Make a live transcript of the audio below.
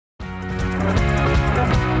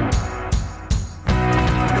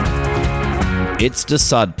It's the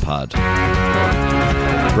Sod Pod,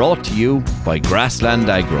 brought to you by Grassland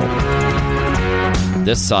Agro.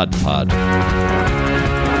 The Sod Pod.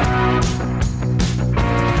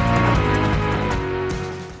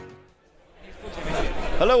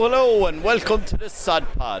 Hello, and welcome to the Sod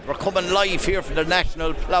Pod. We're coming live here from the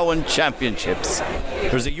National Ploughing Championships.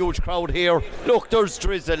 There's a huge crowd here. Look, there's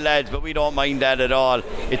drizzle, lads, but we don't mind that at all.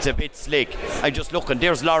 It's a bit slick. I'm just looking.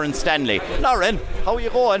 There's Lauren Stanley. Lauren, how are you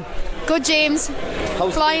going? Good, James.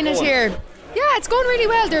 How's Flying it here. Yeah, it's going really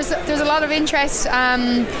well. There's a lot of interest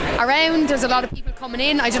around. There's a lot of people coming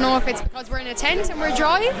in. I don't know if it's because we're in a tent and we're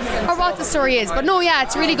dry or what the story is. But no, yeah,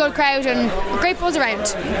 it's a really good crowd and a great buzz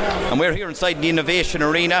around. And we're here inside the Innovation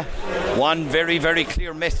Arena. One very, very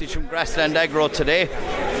clear message from Grassland Agro today.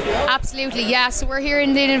 Absolutely, yeah. So we're here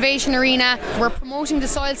in the Innovation Arena. We're promoting the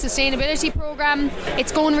soil sustainability programme.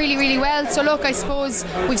 It's going really, really well. So look, I suppose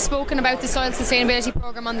we've spoken about the soil sustainability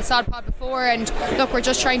programme on the Sod Pod before, and look, we're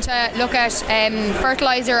just trying to look at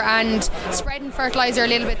fertiliser and spreading fertiliser a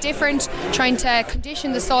little bit different, trying to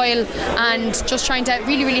condition the soil and just trying to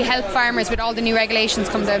really, really help farmers with all the new regulations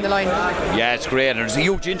coming down the line. Yeah, it's great. There's a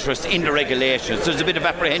huge interest in the regulations. There's a bit of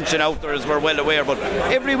apprehension out there, as we're well aware, but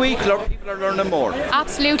every week people are learning more.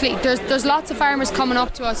 Absolutely. There's lots of farmers coming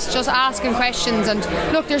up to us just asking questions, and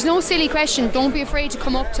look, there's no silly question. Don't be afraid to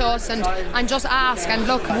come up to us and just ask, and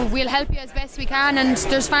look, we'll help you as best we can. And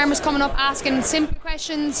there's farmers coming up asking simple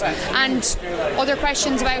questions and other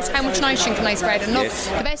questions about how much nitrogen can I spread, and look,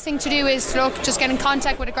 the best thing to do is to just get in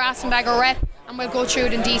contact with a Grassland Agro rep and we'll go through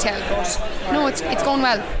it in detail. But no, it's going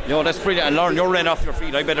well. No, that's brilliant. And Lauren, you're running off your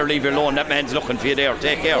feet. I better leave you alone. That man's looking for you there.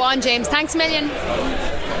 Take care. Go on, James. Thanks a million.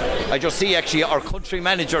 I just see actually our country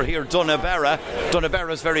manager here, Donna Barra. Donna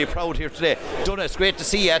Barra's very proud here today. Donna, it's great to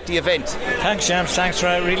see you at the event. Thanks, James. Thanks,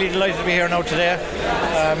 Ray. Really delighted to be here now today,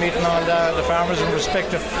 meeting all the farmers and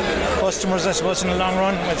respective customers, I suppose, in the long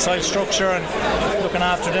run, with soil structure and looking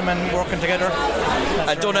after them and working together.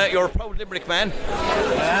 And Donna, you're a proud Limerick man,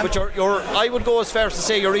 but you're I would go as far as to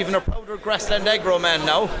say you're even a prouder Grassland Agro man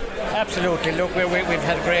now. Absolutely. Look, we've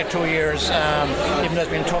had a great 2 years, even though it's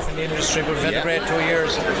been tough in the industry, but we've had a great 2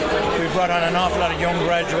 years. We've brought on an awful lot of young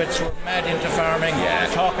graduates who are mad into farming,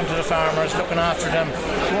 talking to the farmers, looking after them,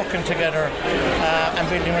 working together and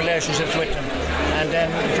building relationships with them. And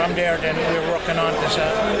then from there, we're working on this,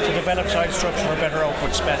 to develop soil structure for better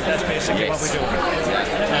outputs. That's basically what we do.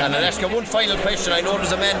 And I'll ask you one final question. I know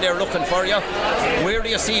there's a man there looking for you. Where do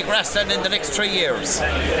you see Grassland in the next 3 years?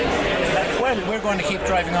 Well, we're going to keep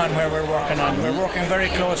driving on where we're working on. We're working very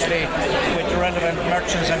closely with the relevant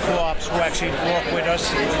merchants and co-ops who actually work with us.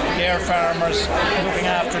 They're farmers, looking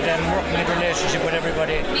after them, working in relationship with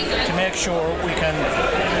everybody to make sure we can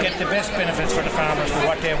get the best benefits for the farmers for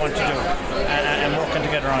what they want to do, and working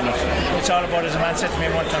together on it. It's all about, as a man said to me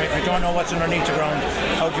one time, if you don't know what's underneath the ground,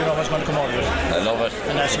 how do you know what's going to come out of it? I love it.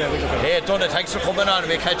 And that's the way we look at it. Hey, Donna, thanks for coming on.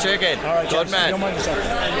 We'll catch you again. All right, good James, man. don't mind yourself.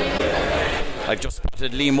 I've just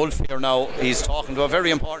spotted Liam Wolfe here now. He's talking to a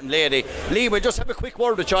very important lady. Liam, we'll just have a quick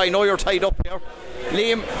word with you. I know you're tied up here.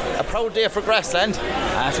 Liam, a proud day for Grassland.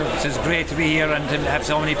 It's great to be here and to have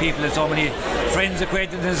so many people and so many friends,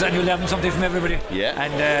 acquaintances, and you'll learn something from everybody. Yeah.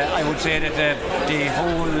 And I would say that the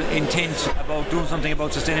whole intent about doing something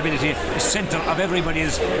about sustainability, the centre of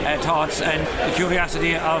everybody's thoughts, and the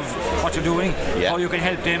curiosity of what you're doing, how you can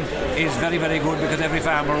help them, is very, very good, because every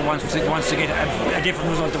farmer wants to get a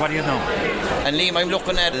different result to what he is now. And Liam, I'm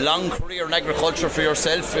looking at a long career in agriculture for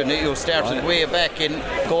yourself, and you started way back in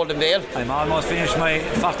Golden Vale. I'm almost finished my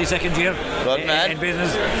 42nd year in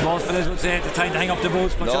business. Most fellas would say it's time to hang up the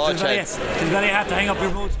boots, but it's very hard to hang up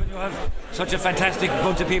your boots when you have such a fantastic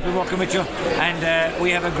bunch of people working with you. And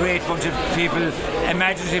we have a great bunch of people,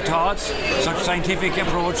 imaginative thoughts, such scientific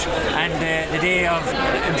approach, and the day of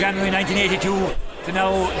January 1982 to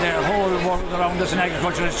now, the whole world around us in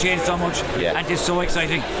agriculture has changed so much, and it's so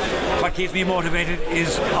exciting. What keeps me motivated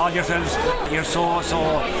is all yourselves. You're so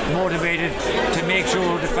motivated to make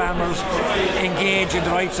sure the farmers engage in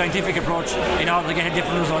the right scientific approach in order to get a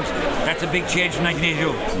different result. That's a big change from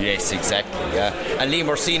 1982. Yes, exactly. Yeah. And Liam,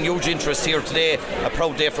 we're seeing huge interest here today. A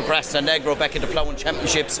proud day for Grassland Agro back in the Ploughing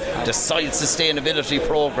Championships, the soil sustainability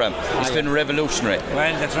programme. It's been revolutionary.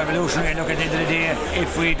 Well, that's revolutionary. Look, at the end of the day,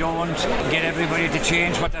 if we don't get everybody to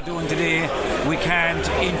change what they're doing today, we can't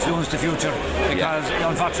influence the future, because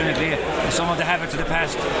unfortunately some of the habits of the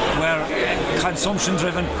past were consumption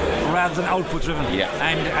driven rather than output driven.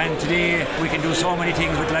 And today we can do so many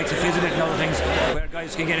things with the likes of Fizzolite and other things where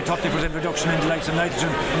guys can get a 30% reduction in the likes of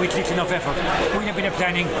nitrogen with little enough effort. We have been of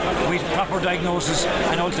planning with proper diagnosis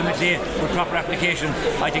and ultimately with proper application.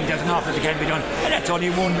 I think there's an awful lot that can be done, and that's only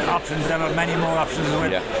one option. There are many more options as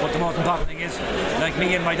well. But the most important thing is, like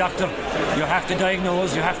me and my doctor, you have to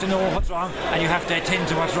diagnose, you have to know what's wrong, and you have to attend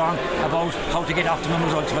to what's wrong about how to get optimum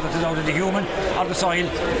results, whether it's out of the human or the soil.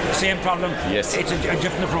 Same problem. It's a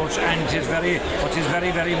different approach, and it is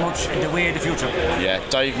very much the way of the future.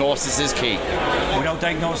 Diagnosis is key. Without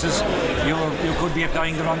diagnosis, you could be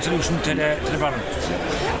applying the wrong solution to the problem.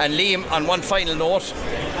 And Liam, on one final note,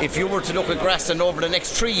 if you were to look at grassland over the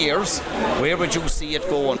next 3 years, where would you see it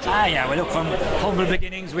going? Well, look, from humble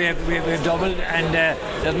beginnings we've doubled, and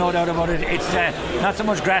there's no doubt about it. It's not so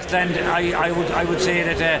much grassland. I would say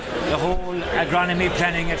that the whole agronomy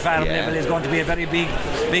planning at farm level is going to be a very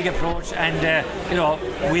big approach, and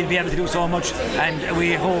we'll be able to do so much, and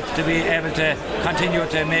we hope to be able to continue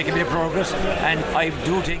to make a bit of progress. And I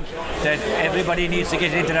do think that everybody needs to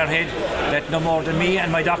get it into their head that no more than me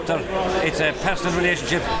and my doctor, it's a personal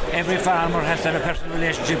relationship. Every farmer has to have a personal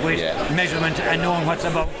relationship with measurement and knowing what's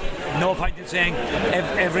about. No point in saying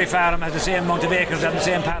every farm has the same amount of acres and the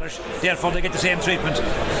same parish, therefore they get the same treatment.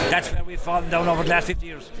 That's where we've fallen down over the last 50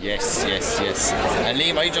 years. Yes. And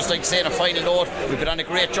Liam, I'd just like to say on a final note, we've been on a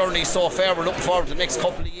great journey so far. We're looking forward to the next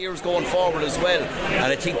couple of years going forward as well. And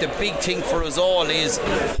I think the big thing for us all is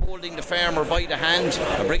holding the farmer by the hand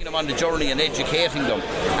and bringing them on the journey and educating them.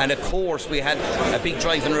 And of course, we had a big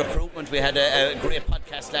drive in recruitment. We had a great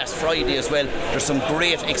podcast last Friday as well. There's some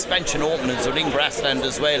great expansion openings within grassland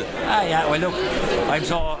as well. Well, look, I'm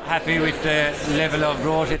so happy with the level of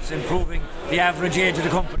growth. It's improving the average age of the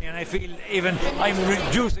company, and I feel even I'm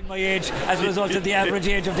reducing my age as a result of the average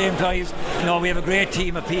age of the employees. We have a great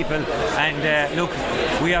team of people, and look,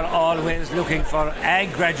 we are always looking for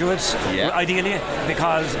ag graduates, ideally,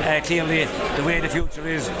 because clearly the way the future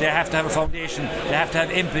is, they have to have a foundation, they have to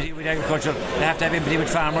have empathy with agriculture, they have to have empathy with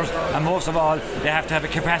farmers, and most of all, they have to have a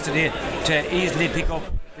capacity to easily pick up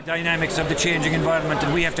the dynamics of the changing environment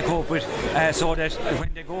that we have to cope with, so that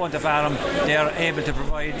when they go on the farm, they are able to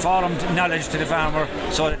provide informed knowledge to the farmer,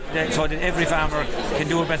 so that every farmer can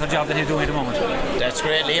do a better job than he's doing at the moment. That's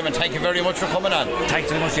great, Liam, and thank you very much for coming on. Thanks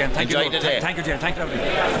very much, Jim. Enjoy the day. Thank you, Jim. Thank you.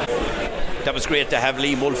 That was great to have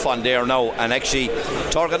Liam Wolf on there now, and actually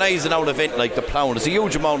to organise an out event like the Ploughing is a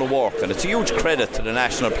huge amount of work, and it's a huge credit to the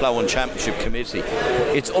National Ploughing Championship Committee.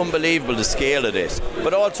 It's unbelievable the scale of this,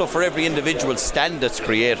 but also for every individual stand that's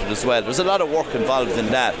created as well. There's a lot of work involved in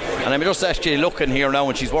that, and I'm just actually looking here now,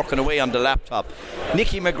 and she's working away on the laptop.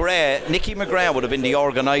 Nicky McGrath would have been the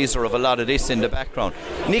organiser of a lot of this in the background.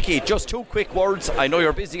 Nicky, just 2 quick words. I know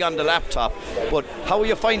you're busy on the laptop, but how are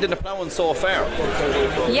you finding the ploughing so far?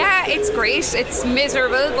 Yeah, it's great. It's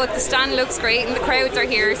miserable, but the stand looks great and the crowds are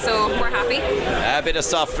here, so we're happy. A bit of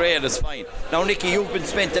soft rain is fine. Now, Nicky, you've been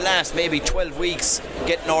spent the last maybe 12 weeks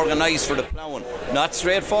getting organised for the ploughing. Not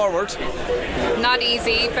straightforward. Not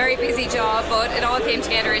easy, very busy job, but it all came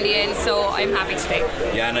together in the end, so I'm happy today.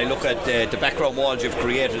 Yeah, and I look at the background walls you've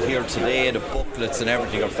created here today, the booklets and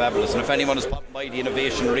everything are fabulous. And if anyone is popping by the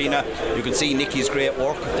Innovation Arena, you can see Nicky's great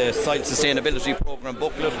work, the Soil Sustainability Programme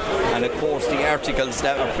booklet, and of course the articles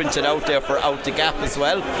that are printed out there for Out the Gap as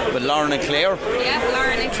well, with Lauren and Claire. Yeah,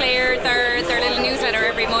 Lauren and Claire, their little newsletter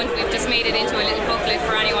every month. We've just made it into a little booklet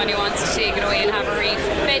for anyone who wants to take it away and have a read.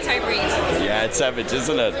 Bedtime read. Yeah, it's savage,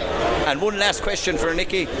 isn't it? And one last question for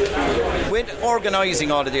Nicky. With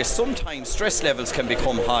organising all of this, sometimes stress levels can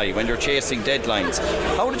become high when you're chasing deadlines.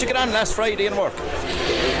 How did you get on last Friday in work?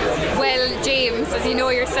 Well, James, as you know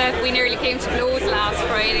yourself, we nearly came to blows last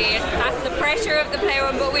Friday. That's the pressure of the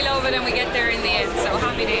ploughing, but we love it and we get there in the end, so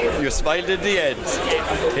happy days. You smiled in the end.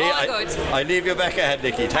 Yeah. Hey, all good. I leave you back ahead,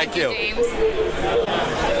 Nicky. Thank you. James.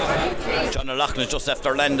 John O'Loughlin is just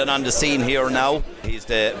after landing on the scene here now. He's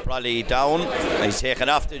the brolly down. He's taking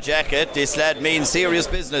off the jacket. This lad means serious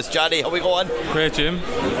business. Johnny, how we going? Great, Jim.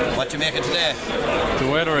 What you making today? The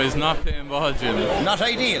weather is not playing ball, Jim. Not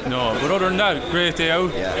ideal? No, but other than that, great day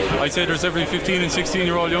out. Yeah. I'd say there's every 15 and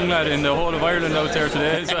 16-year-old young lad in the whole of Ireland out there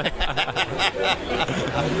today. So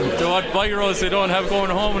what biros they don't have going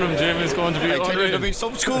home with them, Jim, is going to be unreal. There'll be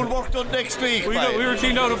some school work done next week. We were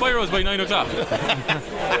cleaned out of biros by 9 o'clock.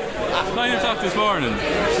 9 o'clock this morning.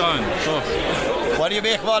 Son, tough. What do you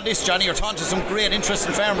make of all this, Johnny? You're talking to some great,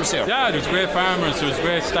 interesting farmers here. Yeah, there's great farmers, there's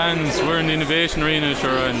great stands. We're in the innovation arena,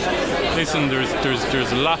 sure, and listen,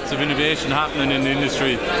 there's lots of innovation happening in the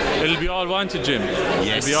industry. It'll be all wanted, Jim.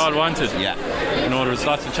 Yes. It'll be all wanted. Yeah. You know, there's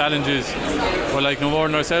lots of challenges. But like no more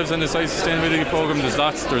than ourselves in the site sustainability programme,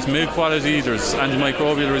 there's milk quality, there's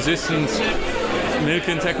antimicrobial resistance,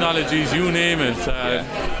 milking technologies, you name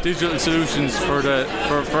it, digital solutions for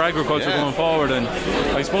agriculture going forward, and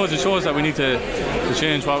I suppose it shows that we need to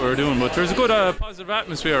change what we're doing, but there's a good positive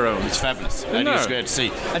atmosphere around. It's fabulous. I think it's great to see.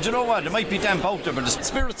 And you know what, it might be damp out there, but the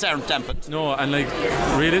spirits aren't dampened. No, and like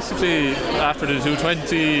realistically, after the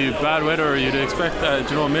 220 bad weather, you'd expect that,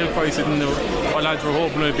 milk prices and what lads were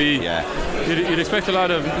hoping it'd be. You'd expect a lot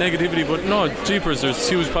of negativity, but no, jeepers, there's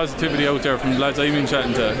huge positivity out there from the lads I've been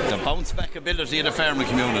chatting to. The bounce back ability of the farming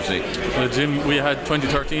community. Well, Jim, we had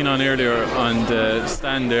 2013 on earlier on the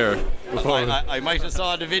stand there. I might have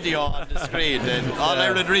saw the video on the screen. Then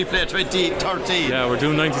All-Ireland replay 2013. Yeah, we're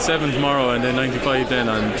doing 97 tomorrow and then 95 then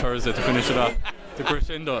on Thursday to finish it off. The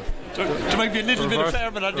crescendo. There might be a little bit of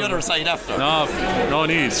farming on the other side after. No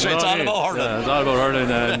need. So it's all about hurling. Yeah, it's all about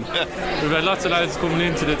hurling. And we've had lots of lads coming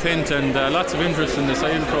into the tent and lots of interest in the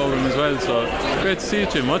science programme as well. So great to see you,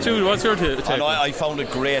 Jim. What's your take? I found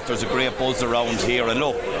it great. There's a great buzz around here. And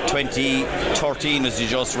look, 2013, as you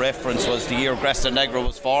just referenced, was the year Graston-Negra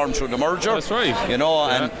was formed through the merger. That's right. And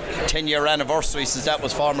 10-year anniversary since that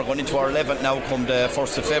was formed. We're going into our 11th now come the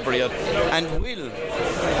 1st of February. And will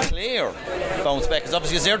Clare bounce back? Because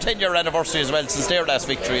obviously it's their 10-year anniversary as well since their last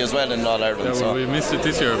victory as well in All-Ireland. Yeah, well, we missed it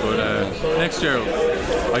this year, but next year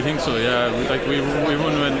I think so. Yeah, we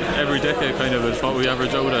won every decade kind of is what we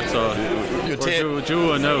average out at. So we're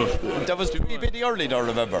due now. That was pretty early, though.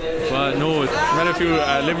 Remember? Well, no, met a few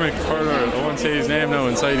Limerick hurler. I won't say his name now.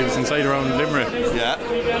 He was inside around Limerick. Yeah.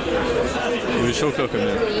 He was shook looking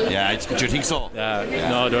there. Yeah, do you think so? Yeah.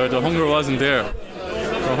 No, the hunger wasn't there.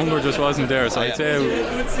 The hunger just wasn't there, so I'd say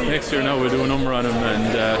next year now we'll do a number on him,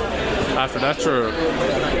 and after that, sure,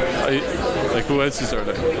 who else is there?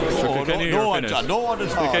 No one at all.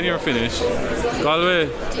 Kilkenny are finished. Galway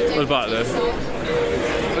will battle it.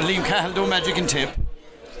 Liam Cahill do magic and tip.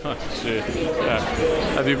 Oh, shit. Yeah,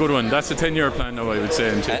 that'd be a good one. That's a 10-year plan now, I would say.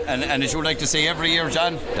 And as you would like to say every year,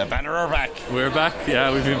 John, the banner are back. We're back,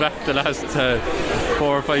 yeah. We've been back the last 4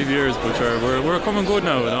 or 5 years, but we're coming good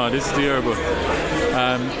now. No, this is the year, but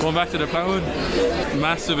going back to the Ploughing,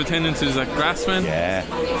 massive attendances at Grassman. Yeah.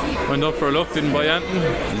 Went up for a look, didn't buy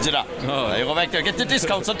anything. Did I? Oh, you go back there, get the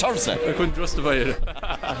discounts on Thursday. I couldn't justify it.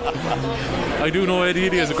 I do know Eddie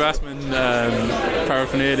has a Grassman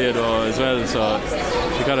paraphernalia though as well, so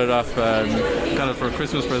he got it off, got it for a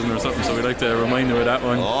Christmas present or something, so we'd like to remind him of that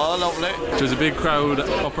one. Oh, lovely. There's a big crowd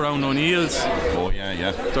up around O'Neill's. Oh,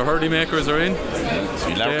 yeah. The hurdy makers are in.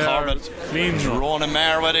 Larry Corbett, Ronan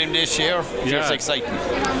Maher with him this year. Feels exciting.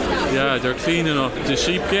 Yeah, they're cleaning up the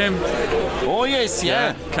sheep game. Oh, yes,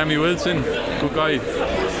 yeah. Cammy Wilson, good guy.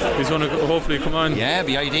 He's going to hopefully come on. Yeah,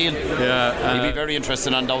 be ideal. Yeah, he'd be very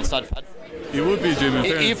interesting on the outside pad. He would be, Jim.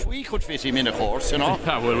 If we could fit him in, of course, Yeah,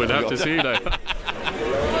 well, we'd have to see,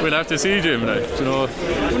 We'll have to see, Jim, But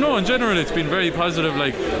no, in general, it's been very positive,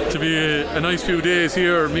 to be a nice few days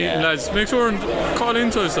here, meeting lads. Make sure and call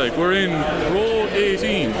into us, we're in row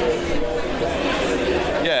 18.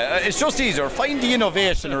 Yeah, it's just easier. Find the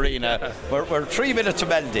innovation arena. We're 3 minutes to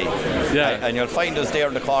Melody. Yeah. And you'll find us there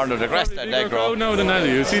in the corner, the Graston-Negra. crowd now than that.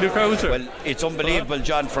 You see the crowd, sir? Well, it's unbelievable,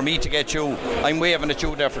 John, for me to get you. I'm waving at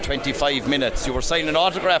you there for 25 minutes. You were signing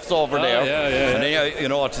autographs over there. Yeah. And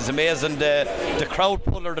then, it's amazing the crowd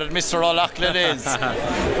puller that Mr. O'Loughlin is.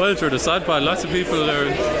 Well, sure, the sad part, lots of people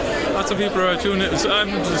are tuning in.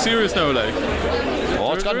 I'm serious now,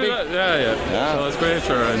 Oh, it's going to be. Yeah. So it's great,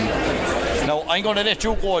 sure. And now, I'm going to let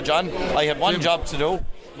you go, John. I had one job to do.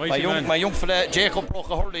 My young fella Jacob broke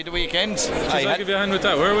a hurley the weekend. I'll give you a hand with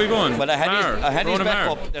that. Where are we going? Well, I had his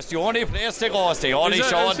backup. That's the only place to go. It's the only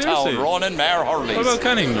show in town. Ronan Maher hurleys. What about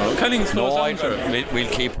Canning, though? Canning's close down, we'll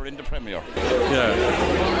keep her in the Premier.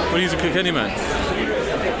 Yeah. But he's a Kilkenny man.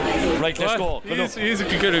 Right, let's go. He's a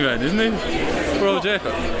Kilkenny man, isn't he? Bro,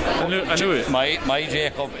 Jacob. I knew it. My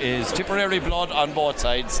Jacob is Tipperary blood on both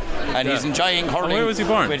sides, and he's enjoying hurling. And where was he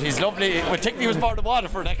born? With his lovely. Well, technically, he was born in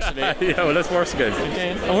Waterford, actually. Yeah, well, that's worse again.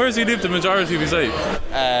 And where has he lived the majority of his life?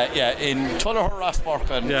 In Tullogher,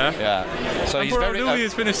 Rossburken. Yeah. So he's very.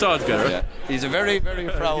 He's finished altogether. Yeah. He's a very, very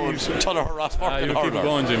proud Tullogher, Rossburken You'll hurler. keep him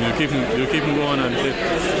going, Jim. You'll keep him going.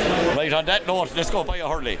 Right, on that note, let's go buy a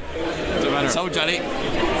hurley. So, Johnny.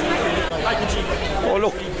 Oh,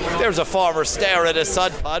 look, there's a former star at a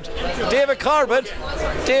sod pod. David Corbett.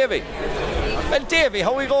 Davy. Well, Davy,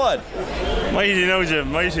 how are we going? Mighty now,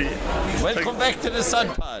 Jim, mighty. Welcome back to the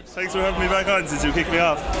Sod Pod. Thanks for having me back on since you kicked me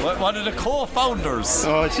off. One of the co-founders.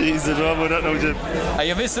 Oh jeez, I don't know that now, Jim. Are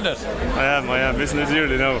you missing it? I am missing it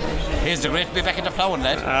dearly now. It's great to be back in the Ploughing,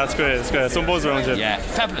 lad. That's great. Some buzz around, Jim. Yeah,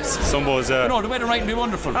 fabulous. Some buzz, yeah. No, the weather might be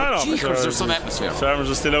wonderful. I know. Jeekers, there's some atmosphere. Farmers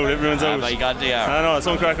are still out, everyone's out. Oh my God, they are. I know,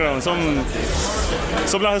 some crack around.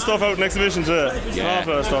 Some lot of stuff out in exhibition today. Yeah. An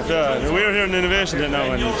awful lot of stuff, yeah. We're here in Innovation Day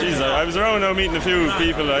now, and jeez, I was around now meeting a few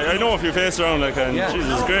people. I know a few faces around, like, and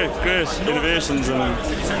Jesus, great innovations and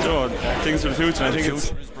things for the future. I think the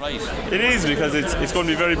future is bright. It is, because it's going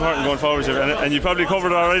to be very important going forward, and you probably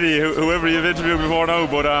covered already whoever you've interviewed before now,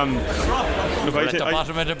 but look, we're at the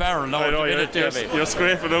bottom of the barrel now. I know, you're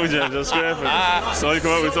scraping now, Jim, you're scraping. So I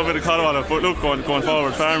come out with something to call on it, but look, going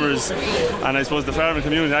forward, farmers, and I suppose the farming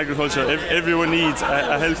community, agriculture, everyone needs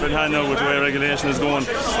a helping hand now with the way regulation is going.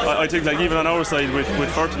 I think, like, even on our side with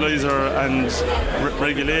fertiliser and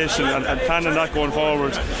regulation and planning that going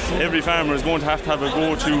forward, every farmer is going to have a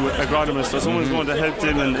go-to agronomist, or someone's going to help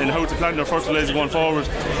them in how to plan their fertiliser going forward.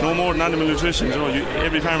 No more than animal nutrition.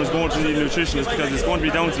 Every farmer is going to need a nutritionist, because it's going to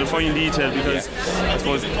be down to the fine detail, because I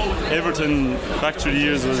suppose everything back through the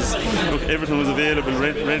years was, look, everything was available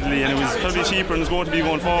readily, and it was probably cheaper, and it's going to be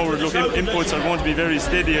going forward. Look, inputs are going to be very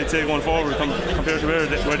steady, I'd say, going forward compared to where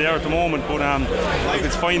they are at the moment, but look,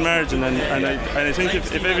 it's fine margin, and I think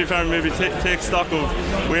if every farmer maybe takes stock of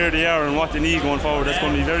where they are and what they need going forward, that's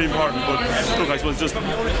going to be very important. But look, I suppose just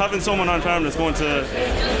having someone on farm that's going to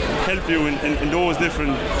help you in those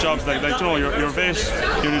different jobs, like your vet,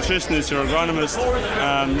 your nutritionist, your agronomist,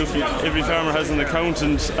 look, every farmer has an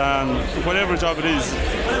accountant, whatever job it is,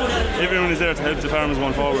 everyone is there to help the farmers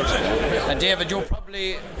going forward. And David, you're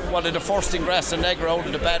probably one of the first in Grass and Negra out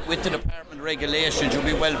of the bat with the department regulations. You'll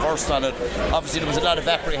be well versed on it. Obviously there was a lot of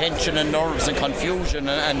apprehension and nerves and confusion,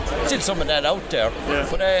 and still some of that out there. Yeah.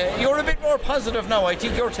 But you're a bit more positive now. I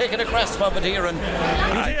think you're taking a grasp of it here, and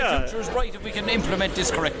you think the future is bright if we can implement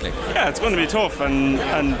this correctly. Yeah, it's going to be tough, but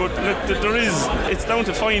it's down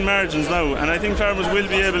to fine margins now, and I think farmers will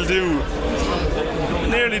be able to do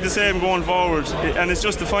nearly the same going forward, and it's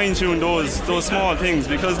just to fine-tune those small things,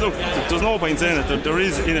 because look, there's no point saying it, there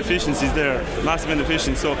is inefficiencies there, massive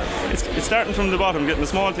inefficiencies, so it's starting from the bottom, getting the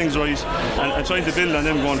small things right and trying to build on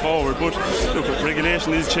them going forward. But look,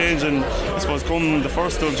 regulation is changing. I suppose come the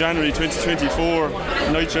 1st of January 2024,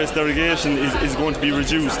 nitrates derogation is going to be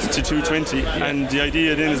reduced to 220, and the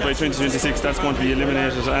idea then is by 2026 that's going to be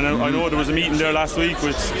eliminated. And I know there was a meeting there last week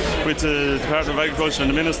with the Department of Agriculture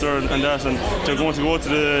and the Minister and that, and they're going to go to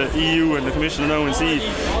the EU and the Commissioner now and see,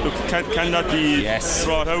 look, can that be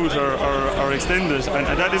brought out or extended,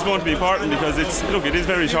 and that is going to be important, because it is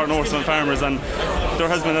very short notice on farmers, and there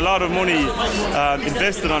has been a lot of money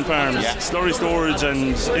invested on farms, slurry storage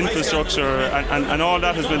and infrastructure, and all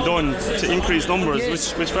that has been done to increase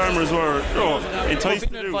numbers, which farmers were enticed to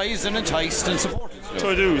do. Advised and enticed and supported.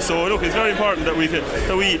 To do. So look, it's very important that we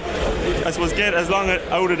I suppose get as long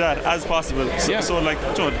out of that as possible. So like,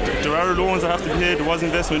 there are loans that have to be paid, there was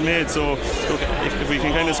investment made, so look, if we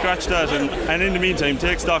can kind of scratch that and in the meantime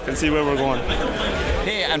take stock and see where we're going.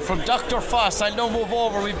 Hey, and from Dr. Foss, I'll now move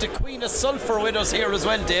over. We've the Queen of Sulphur with us here as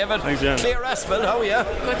well, David. Thanks, Jan. Claire Aspel, how are you?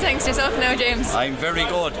 Good, thanks. Yourself now, James? I'm very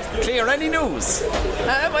good. Claire, any news?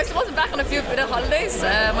 I wasn't back on a few bit of holidays.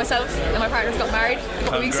 Myself and my partners got married a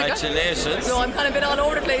couple of weeks ago. Congratulations. So I'm kind of a bit all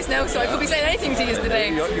over the place now, so I could be saying anything to you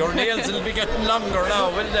today. Your nails will be getting longer now,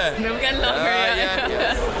 will they? They'll be getting longer,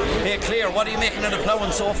 yeah. Hey, Claire, what are you making of the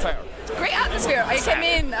ploughing so far? Great atmosphere. I came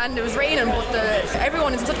in and it was raining, but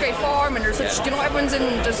everyone is in such great form, and there's such, everyone's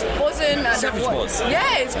in just buzzing. And savage buzz.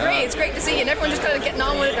 Yeah, it's great. It's great to see, and everyone's just kind of getting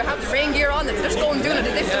on with it. They have the rain gear on, and they're just going doing it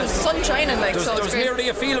as if there was sun shining. There's nearly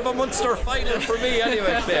a feel of a Munster final for me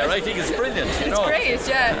anyway, Claire. I think it's brilliant. It's great,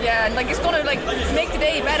 yeah, and it's going to make the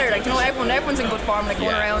day better. Everyone's in good form, going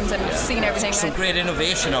around and seeing everything. Some great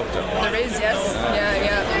innovation out there. There is, yes,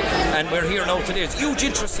 yeah. And we're here now today. There's huge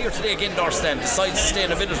interest here today again, Dorstand, the Site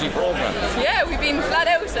Sustainability Programme. Yeah, we've been flat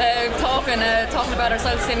out talking about our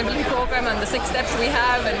self-sustainability programme and the 6 steps we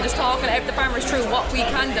have, and just talking out the farmers through what we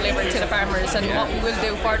can deliver to the farmers and what we will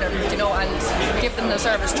do for them, and give them the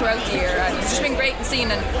service throughout the year. And it's just been great and seeing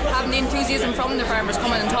and having the enthusiasm from the farmers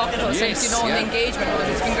coming and talking to us, and the engagement with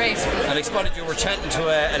it. It's been great. And I spotted you were chatting to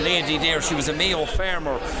a lady there. She was a Mayo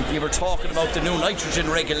farmer. You were talking about the new nitrogen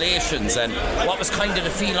regulations and what was kind of the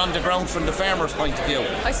feel on the ground ground from the farmer's point of view?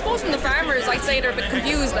 I suppose from the farmers, I'd say they're a bit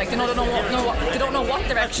confused. Like, they don't know what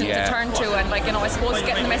direction to turn to, and like, I suppose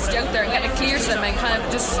getting the message out there and getting it clear to them, and kind of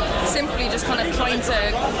just simply kind of trying to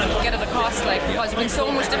get it across. Like, because there's been so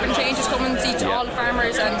much different changes coming to all the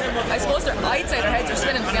farmers, and I suppose I'd say their heads are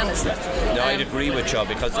spinning, to be honest. No, I'd agree with you,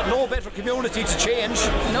 because no better community to change.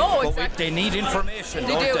 No, exactly. They need information,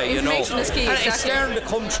 don't they? Information is key. And exactly. It's starting to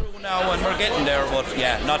come true now, and we're getting there, but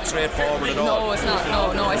not straightforward at all. No, it's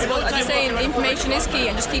not. No. I suppose, as you say, information is key,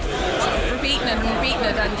 and just keep repeating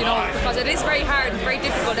it, and because it is very hard, very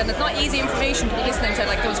difficult, and it's not easy information to be listening to.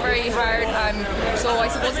 Like, it was very hard. So I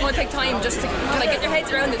suppose it's going to take time just to kind of get your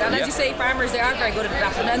heads around it. And as you say, farmers, they are very good at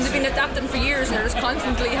adapting, and they've been adapting for years, and they're just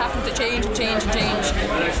constantly having to change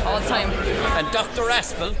all the time. And Dr.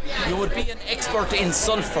 Aspel, you would be an expert in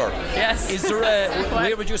sulphur. Yes. Is there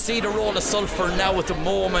where would you see the role of sulphur now at the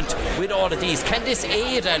moment with all of these? Can this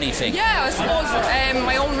aid anything? Yeah, I suppose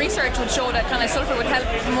my own research would show that kind of sulphur would help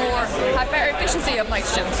have better efficiency of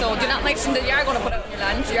nitrogen. So the amount of nitrogen that you are going to put out in your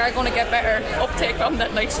land, you are going to get better uptake from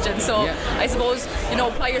that nitrogen. So I suppose,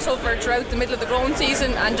 apply your sulphur throughout the middle of the growing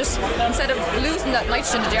season, and just instead of losing that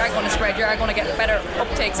nitrogen that you are going to spread, you are going to get better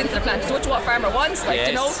uptakes into the plant. So which what a farmer wants,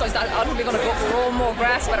 because that's obviously going to grow more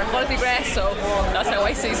grass, better quality grass. So that's how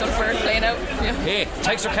I see sulphur playing out. Yeah. Hey,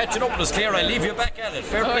 thanks for catching up with us, Claire. I'll leave you back at it.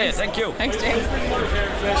 Fair play. Thank you. Thanks, James.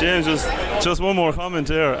 James, just one more comment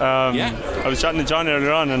here. I was chatting to John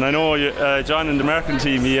earlier on, and I know John in the marketing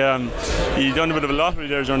team, he done a bit of a lottery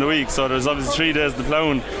there during the week, so there's obviously 3 days of the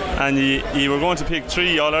Ploughing, and you were going to pick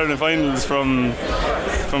 3 All-Ireland finals from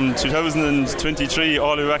 2023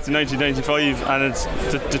 all the way back to 1995, and it's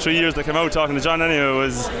the 3 years that came out talking to John anyway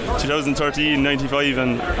was 2013, 95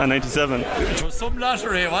 and 97. It was some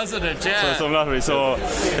lottery, wasn't it? Yeah. Some lottery. So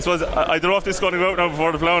I suppose I don't know if this is going to go out now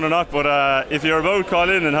before the Ploughing or not, but if you're about, call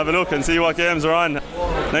in and have a look and see what games are on.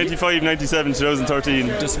 95, 97, 2013.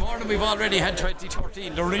 This morning we've already had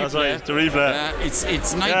 2013, the replay. That's right, the replay.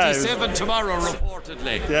 It's 97 tomorrow,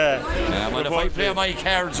 reportedly. Well, if I play my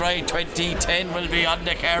cards right, 2010 will be on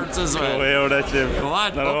the cards as well. Go away out that, Jim. Go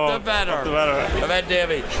on, up the banner. Come on,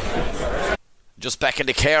 Davy. Just back in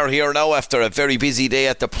the car here now after a very busy day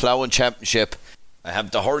at the Ploughing Championship. I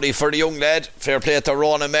have the hurley for the young lad. Fair play to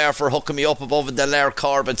Ronan Mayer for hooking me up above the Lair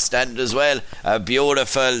Corbett stand as well. A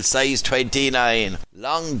beautiful size 29.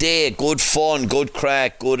 Long day, good fun, good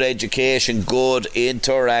crack, good education, good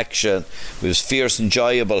interaction. It was fierce,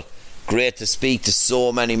 enjoyable. Great to speak to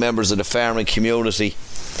so many members of the farming community.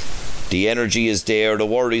 The energy is there, the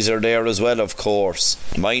worries are there as well, of course.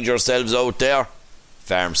 Mind yourselves out there.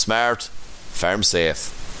 Farm smart, farm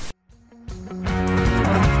safe.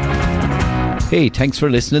 Hey, thanks for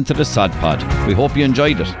listening to the Sod Pod. We hope you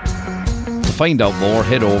enjoyed it. To find out more,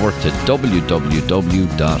 head over to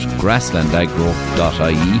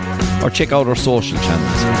www.grasslandagro.ie or check out our social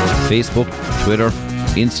channels: Facebook, Twitter,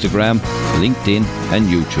 Instagram, LinkedIn and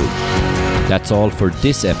YouTube. That's all for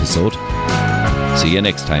this episode. See you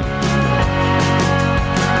next time.